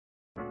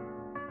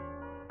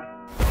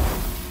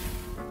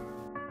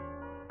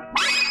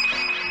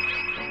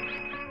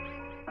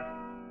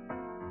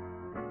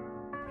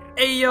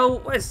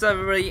Ayo, what's up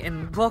everybody,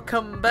 and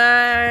welcome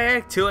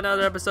back to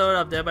another episode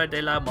of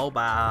Dbdm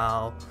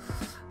Mobile.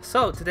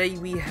 So today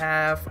we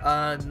have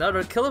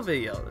another killer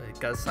video,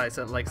 because I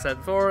said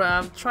before,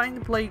 I'm trying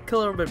to play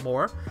killer a bit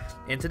more.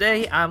 And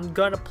today I'm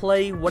gonna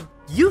play what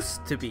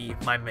used to be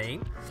my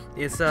main.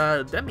 It's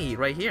Demi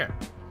right here.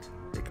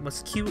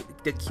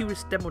 The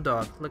cutest demo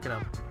dog. Look at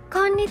him.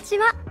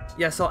 Konnichiwa.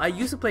 Yeah, so I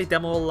used to play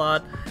Demo a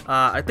lot.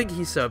 I think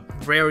he's a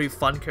very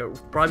fun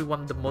character, probably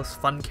one of the most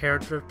fun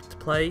characters to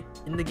play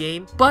in the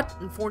game. But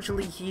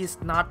unfortunately, he's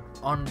not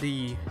on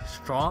the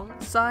strong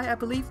side, I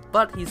believe.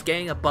 But he's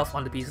getting a buff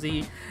on the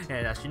PC,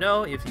 and as you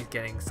know, if he's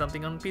getting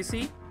something on the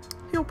PC,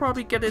 he'll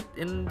probably get it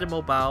in the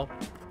mobile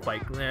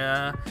quite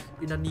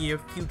in the near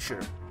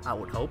future, I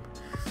would hope.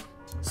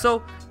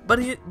 So, but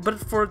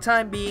for the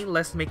time being,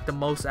 let's make the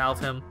most out of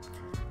him.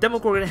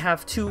 Demogorgon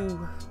have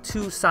two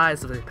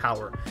sides of his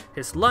power,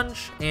 his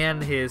lunge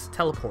and his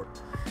teleport.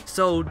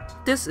 So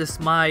this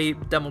is my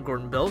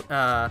Demogorgon build.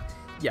 Yeah,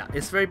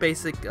 it's very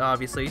basic,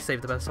 obviously,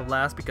 save the best of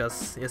last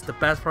because it's the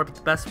best, probably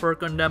the best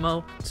perk on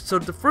demo. So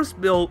the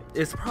first build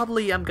is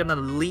probably I'm gonna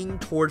lean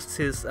towards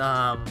his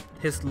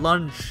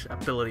lunge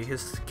ability,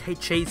 his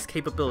chase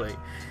capability.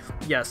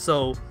 Yeah,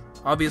 so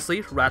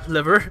obviously, rat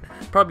liver.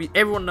 Probably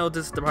everyone knows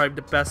this is probably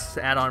the best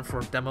add-on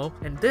for demo,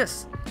 and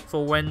this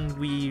for when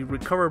we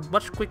recover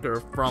much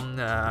quicker from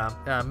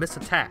missed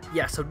attack.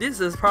 Yeah, so this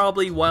is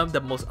probably one of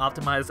the most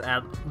optimized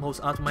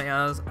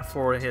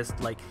for his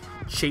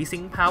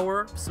chasing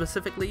power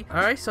specifically. All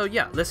right, so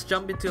yeah, let's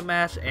jump into a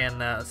match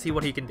and see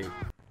what he can do.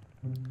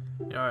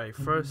 All right,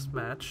 first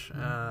match.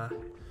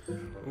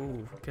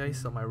 Ooh, okay,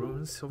 so my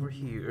runes over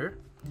here.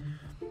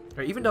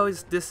 Even though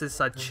this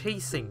is a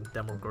chasing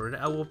Demogorgon,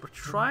 I will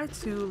try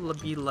to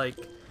be trying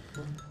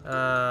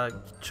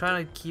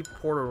to keep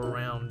Portal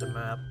around the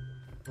map.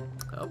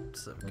 Oh,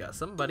 so we got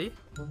somebody.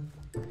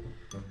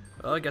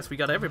 Well, I guess we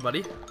got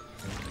everybody.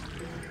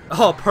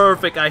 Oh,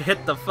 perfect! I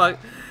hit the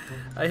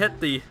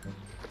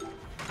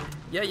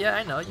Yeah,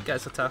 I know, you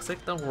guys are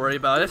toxic, don't worry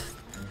about it.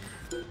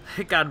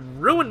 It got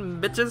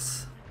ruined,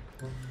 bitches!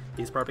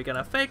 He's probably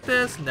gonna fake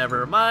this,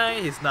 never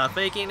mind, he's not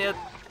faking it.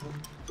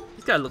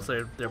 These guys looks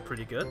like they're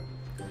pretty good.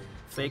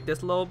 Fake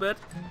this a little bit.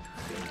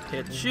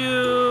 Hit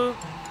you.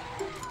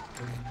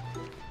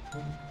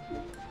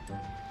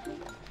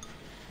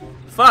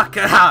 Fuck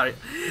out!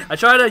 I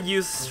try to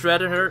use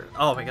Shredder.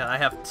 Oh my god, I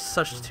have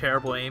such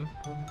terrible aim.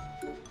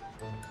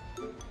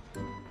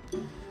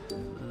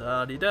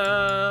 La di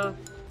da.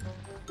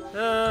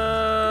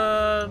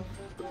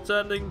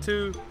 Pretending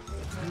to.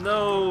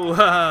 No.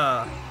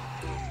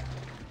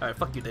 Alright,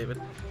 fuck you, David.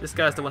 This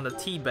guy's the one that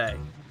teabag.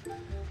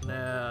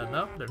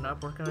 No, they're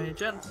not working on any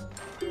gens.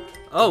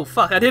 Oh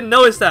fuck, I didn't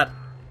notice that!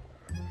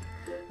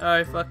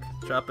 Alright, fuck.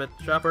 Drop it.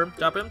 Drop him,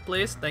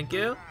 please. Thank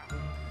you.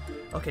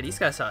 Okay, these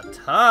guys are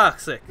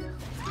toxic.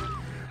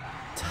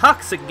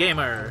 Toxic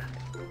gamer.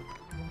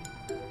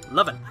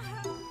 Love it.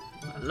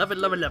 Love it,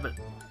 love it, love it.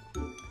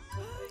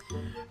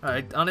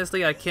 Alright,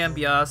 honestly, I can't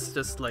be asked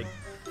just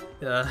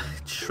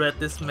shred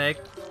this mech.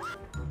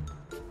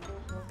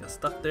 Got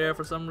stuck there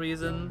for some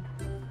reason.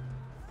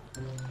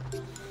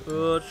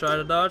 Ooh, try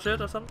to dodge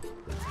it or something.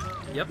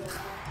 Yep.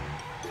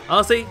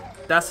 Honestly,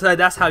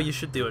 that's how you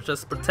should do it.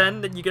 Just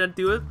pretend that you're gonna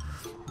do it.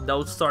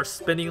 They'll start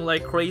spinning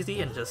like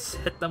crazy and just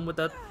hit them with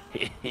that.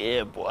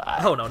 Yeah, boy.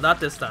 Oh no, not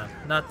this time.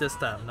 Not this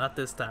time. Not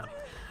this time.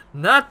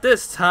 Not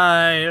this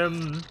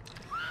time.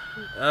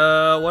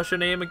 What's your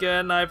name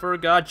again? I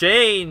forgot.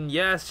 Jane.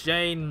 Yes,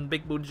 Jane.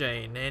 Big Boo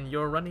Jane. And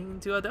you're running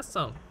into a death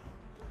zone.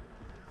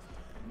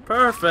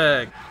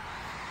 Perfect.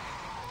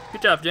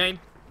 Good job, Jane.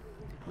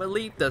 But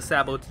leave the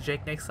Sabo to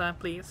Jake next time,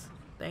 please.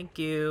 Thank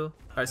you.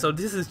 Alright, so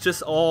this is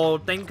just all,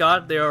 thank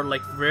god they are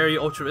very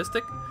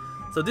altruistic.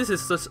 So this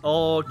is just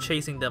all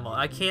chasing demo.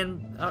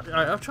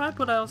 I'll try and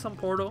put out some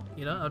portal,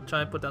 you know, I'll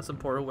try and put down some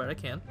portal where I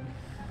can.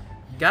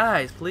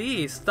 Guys,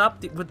 please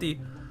stop with the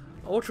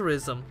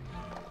altruism.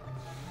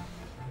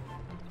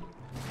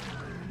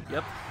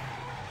 Yep.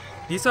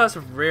 These guys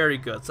are very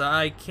good, so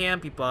I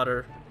can't be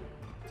bothered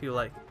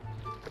to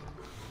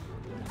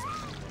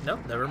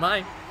Nope, never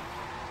mind.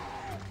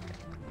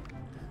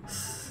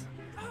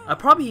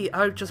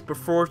 I just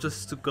prefer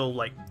just to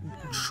go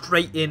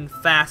straight in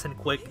fast and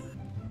quick.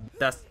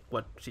 That's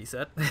what she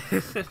said.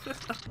 You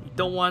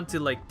don't want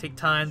to take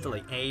time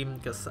to aim,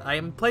 because I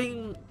am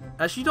playing,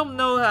 as you don't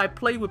know, I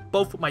play with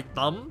both of my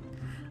thumb.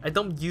 I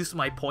don't use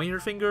my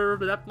pointer finger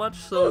that much,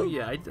 so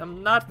yeah,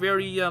 I'm not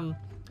very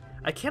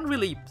I can't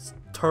really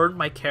turn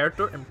my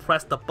character and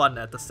press the button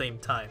at the same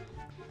time.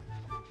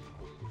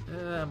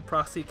 I'm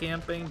proxy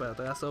camping, but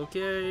that's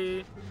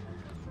okay.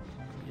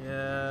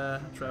 Yeah,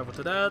 travel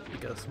to that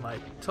because my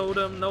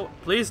totem. No,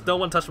 please, no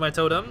one touch my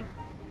totem.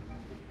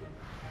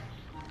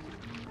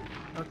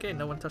 Okay,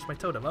 no one touched my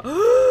totem.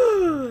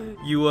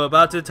 You were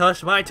about to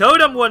touch my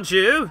totem, weren't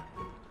you?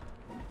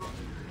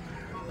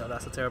 No,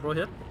 that's a terrible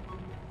hit.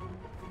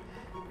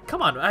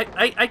 Come on,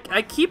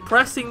 I keep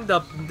pressing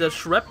the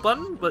shred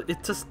button, but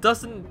it just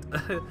doesn't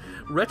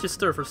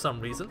register for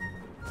some reason.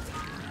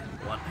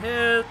 One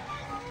hit.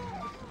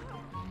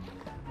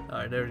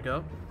 Alright, there we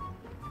go.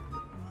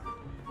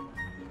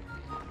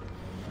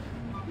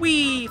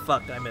 Wee!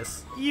 Fuck, I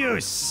miss. You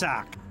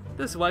suck.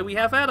 This is why we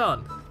have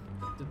add-on.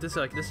 This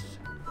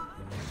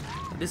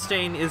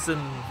Jane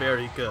isn't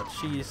very good.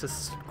 She's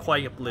just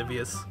quite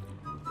oblivious.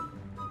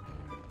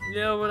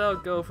 Yeah, but I'll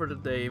go for the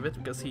David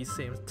because he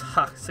seems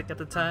toxic at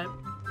the time.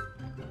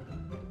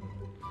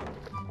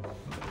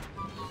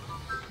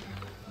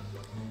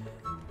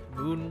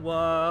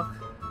 Moonwalk.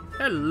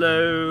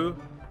 Hello,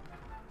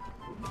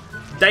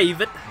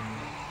 David.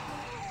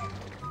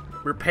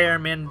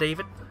 Repairman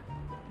David.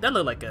 That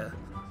looked like a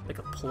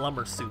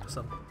plumber suit or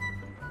something.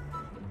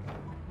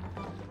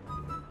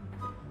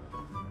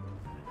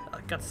 I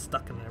got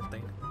stuck in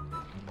everything.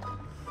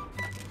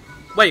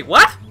 Wait,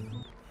 what?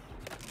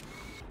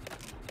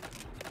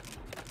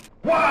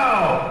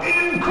 Wow!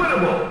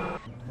 Incredible!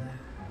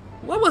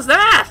 What was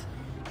that?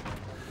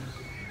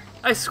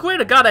 I swear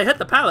to God I hit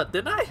the pallet,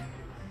 didn't I?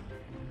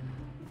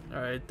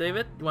 Alright,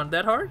 David, you want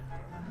that hard?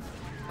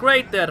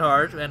 Great that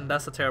hard, and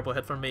that's a terrible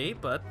hit for me,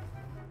 but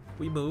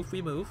we move,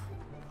 we move.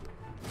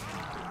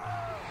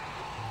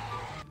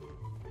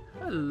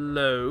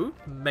 Hello,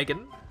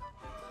 Megan.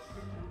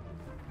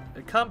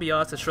 It can't be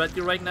asked to shred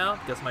you right now,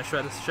 because my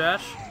shred is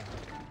trash.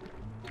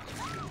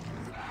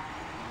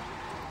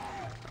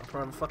 I'll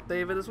probably fuck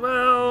David as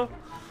well.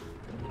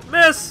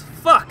 Miss!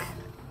 Fuck!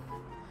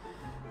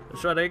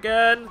 Shred it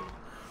again.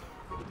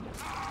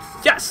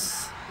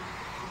 Yes!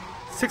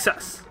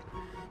 Success!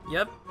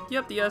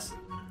 Yep, yes.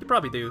 You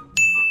probably do.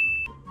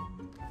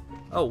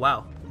 Oh,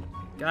 wow.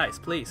 Guys,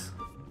 please.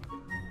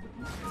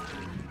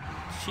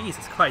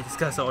 Jesus Christ, this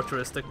guy's so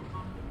altruistic.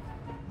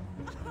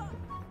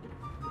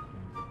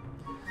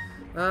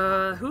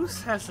 Who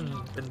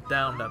hasn't been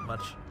down that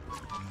much?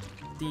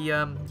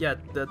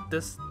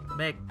 This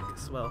Meg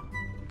as well.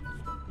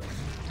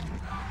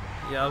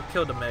 Yeah, I'll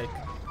kill the Meg.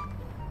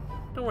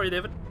 Don't worry,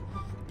 David.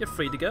 You're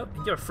free to go.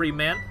 You're a free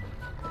man.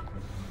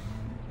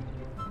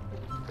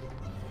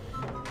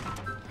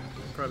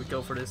 Probably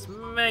go for this.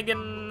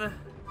 Megan!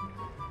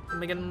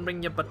 Megan,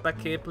 bring your butt back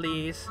here,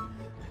 please.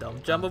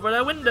 Don't jump over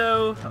that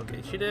window.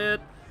 Okay, she did.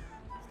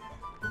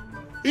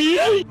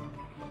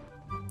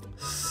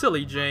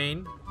 Silly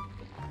Jane.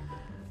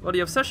 Well, the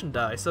obsession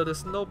died, so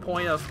there's no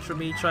point of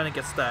me trying to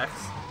get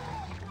stacks.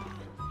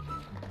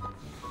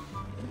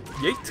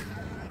 Yeet!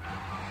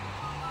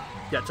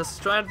 Yeah,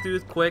 just try to do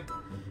it quick.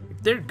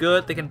 If they're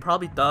good, they can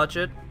probably dodge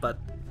it, but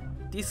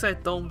these guys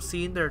don't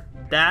seem they're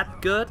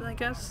that good, I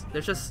guess.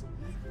 They're just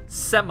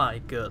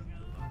semi-good.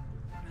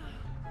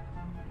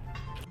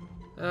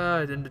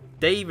 Then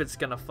David's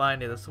gonna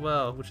find it as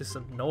well, which is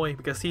annoying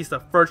because he's the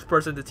first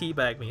person to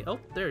teabag me. Oh,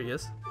 there he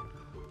is.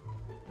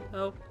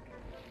 Oh.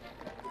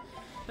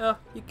 Oh,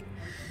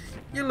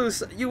 you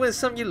lose. You win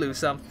some, you lose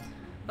some.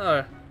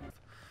 Alright.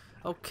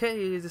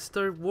 Okay, this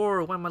third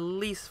war, one of my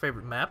least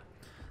favorite map.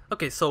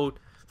 Okay, so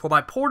for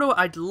my portal,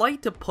 I'd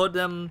like to put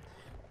them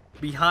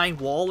behind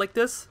wall like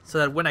this, so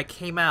that when I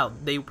came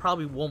out, they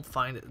probably won't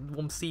find it,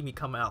 won't see me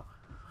come out.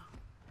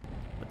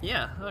 But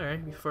yeah,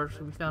 alright, we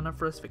found our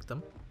first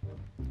victim.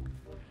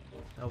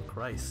 Oh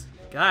Christ.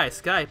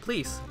 Guys,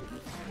 please.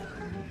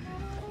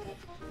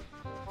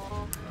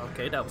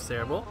 Okay, that was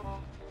terrible.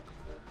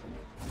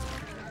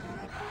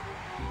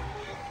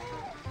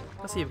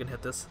 Let's see if we can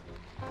hit this.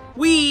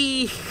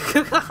 Whee!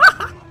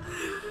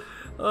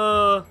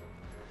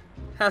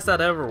 Has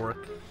that ever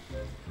worked?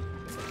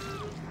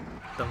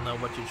 Don't know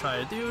what you're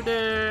trying to do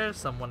there.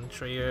 Someone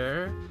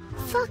here.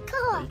 Fuck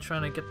off! Are you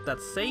trying to get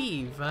that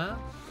save, huh?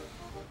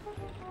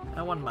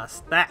 I want my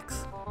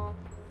stacks.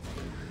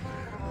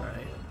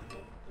 Alright.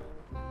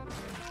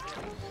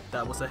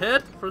 That was a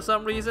hit for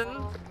some reason.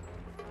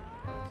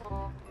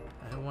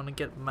 I want to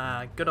get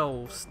my good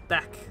old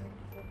stack.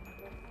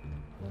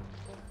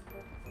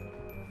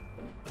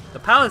 The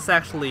pallet's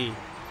actually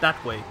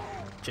that way,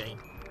 Jane.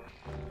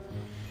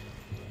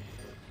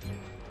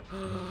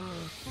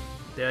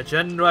 They're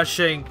gen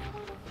rushing.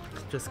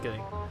 Just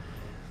kidding.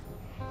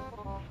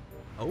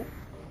 Oh,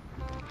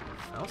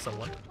 found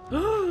someone.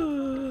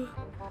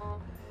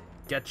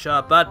 Get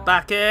your butt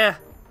back here.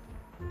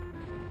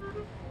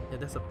 Yeah,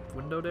 there's a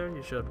window there.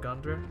 You should have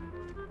gone there.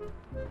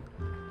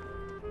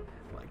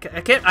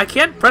 I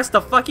can't press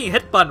the fucking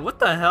hit button. What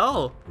the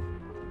hell?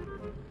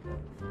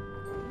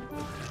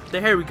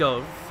 There we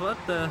go. What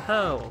the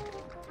hell?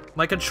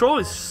 My control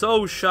is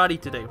so shoddy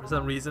today for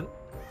some reason.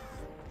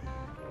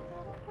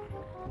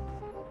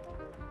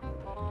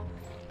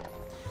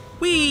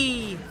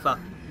 Whee! Fuck.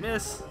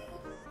 Miss.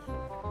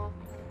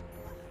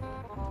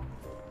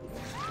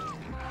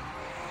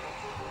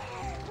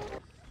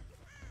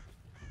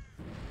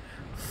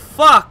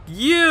 Fuck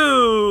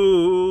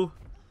you!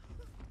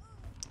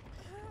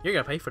 You're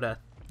gonna pay for that.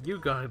 You're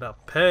gonna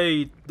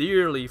pay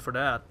dearly for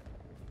that.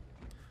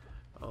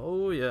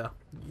 Oh yeah.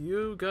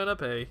 You gonna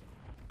pay.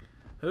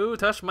 Who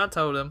touched my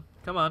totem?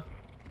 Come on.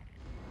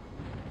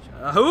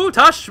 Who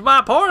touched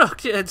my portal?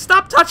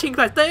 Stop touching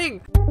my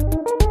thing!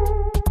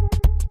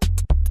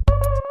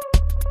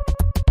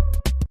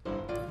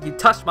 You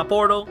touched my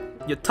portal.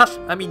 You touched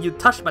my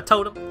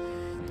totem.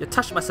 You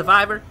touched my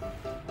survivor.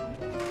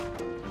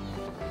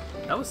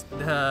 That was,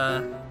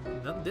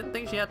 didn't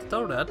think she had to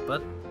throw that,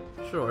 but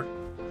sure.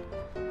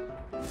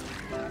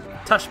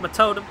 Touch my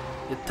totem,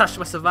 you touched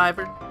my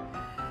survivor.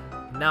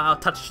 Now I'll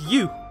touch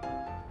you.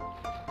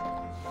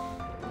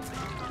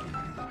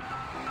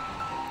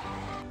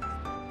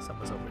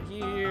 Someone's over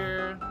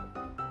here.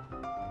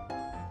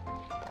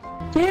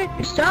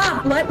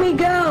 Stop! Let me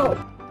go!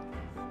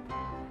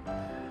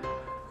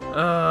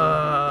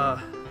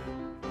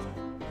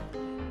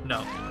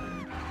 No.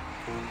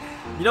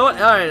 You know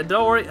what? Alright,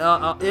 don't worry.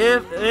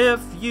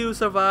 If you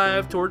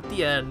survive toward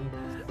the end,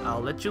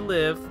 I'll let you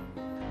live.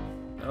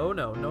 Oh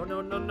no, no, no,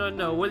 no, no,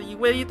 no. Where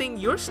do you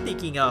think you're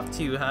sneaking off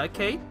to, huh,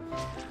 Kate?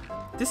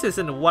 This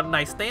isn't a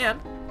one-night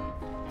stand.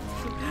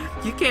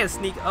 You can't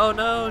sneak. Oh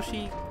no,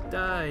 she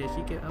died.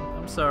 She can't.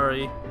 I'm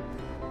sorry.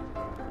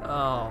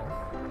 Oh.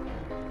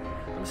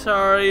 I'm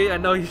sorry. I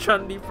know you're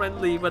trying to be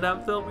friendly, but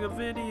I'm filming a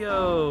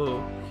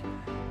video.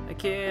 I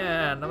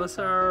can't. I'm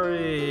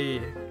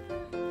sorry.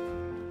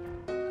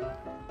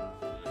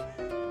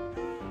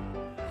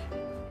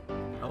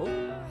 Oh.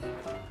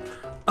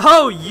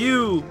 Oh,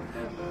 you.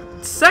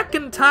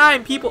 Second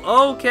time, people.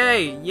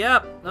 Okay.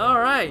 Yep. All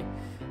right.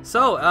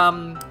 So,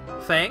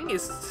 Fang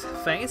is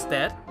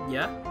dead.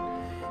 Yeah.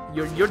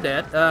 You're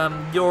dead.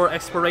 Your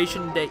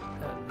expiration date.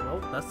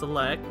 No, that's the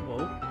lag.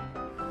 Whoa.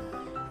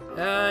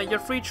 Your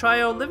free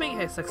trial living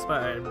has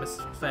expired, Miss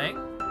Fang.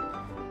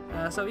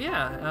 So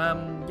yeah,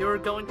 you're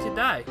going to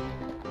die.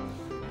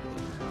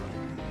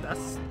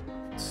 That's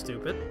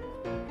stupid.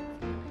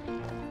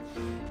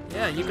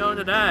 Yeah, you're going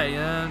to die.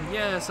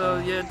 Yeah, so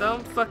yeah,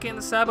 don't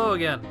fucking sabo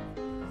again.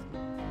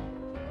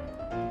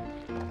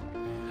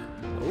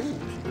 Oh,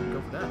 she didn't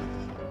go for that.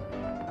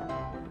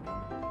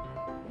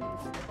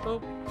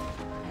 Oh.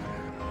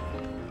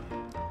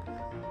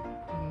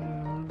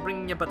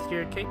 Bring your butt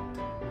here, Kate.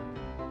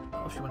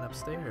 Oh, she went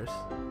upstairs.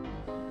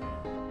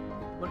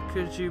 What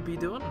could you be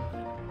doing?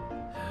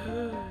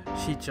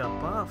 She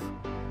jumped off.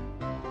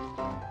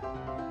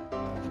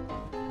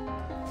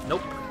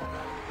 Nope.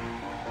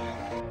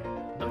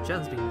 No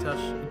chance being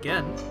touched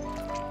again.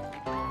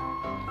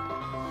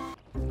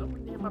 Nowhere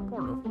near my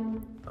portal.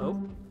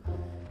 Oh.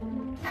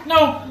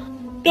 No!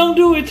 Don't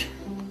do it!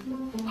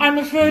 I'm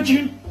a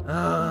virgin!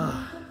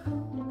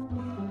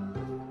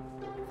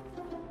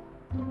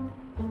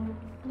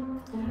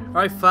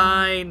 Alright,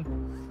 fine.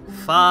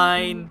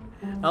 Fine.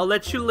 I'll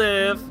let you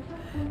live.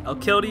 I'll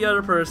kill the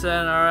other person,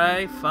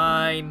 alright?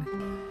 Fine.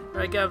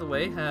 Alright, get out of the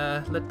way.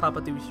 Let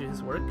Papa do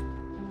his work.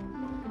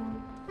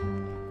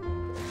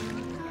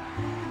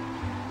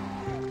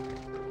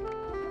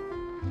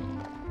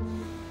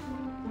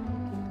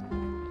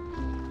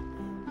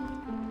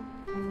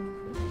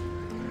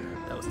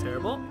 That was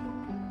terrible.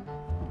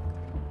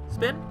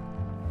 Spin.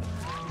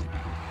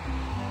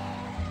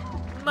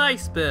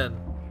 Nice spin.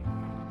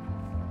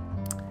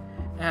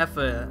 I have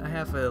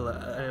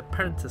a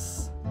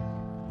apprentice.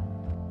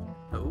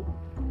 Oh.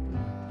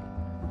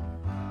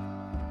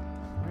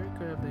 Where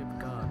could have they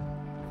gone?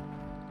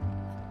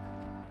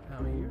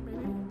 Out here,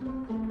 maybe?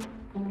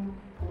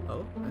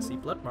 Oh, I see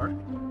blood mark.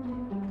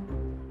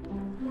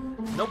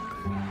 Nope.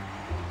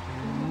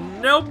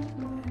 Nope.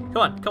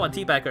 Come on,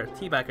 teabagger,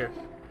 teabagger.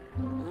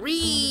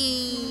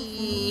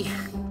 Ree.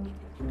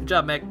 Good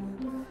job, Meg.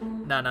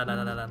 No.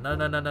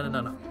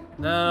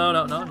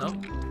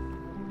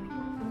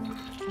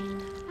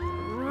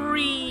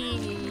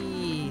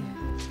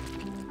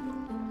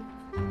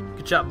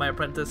 Good job, my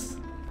apprentice.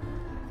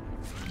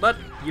 But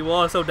you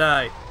also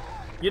die.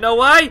 You know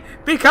why?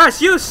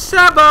 Because you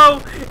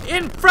sabo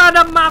in front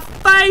of my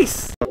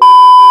face!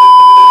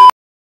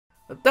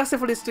 That's it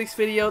for this week's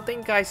video. Thank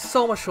you guys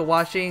so much for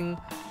watching.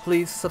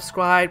 Please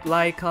subscribe,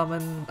 like,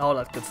 comment, all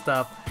that good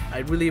stuff. I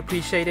really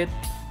appreciate it.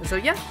 And so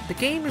yeah, the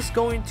game is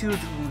going to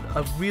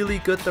a really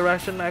good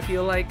direction, I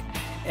feel like.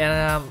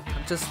 And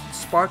just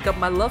spark up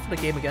my love for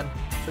the game again.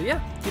 So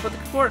yeah, keep up the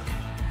good work.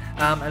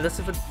 And that's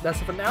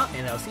it for now,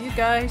 and I'll see you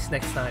guys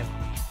next time.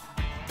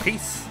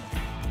 Peace.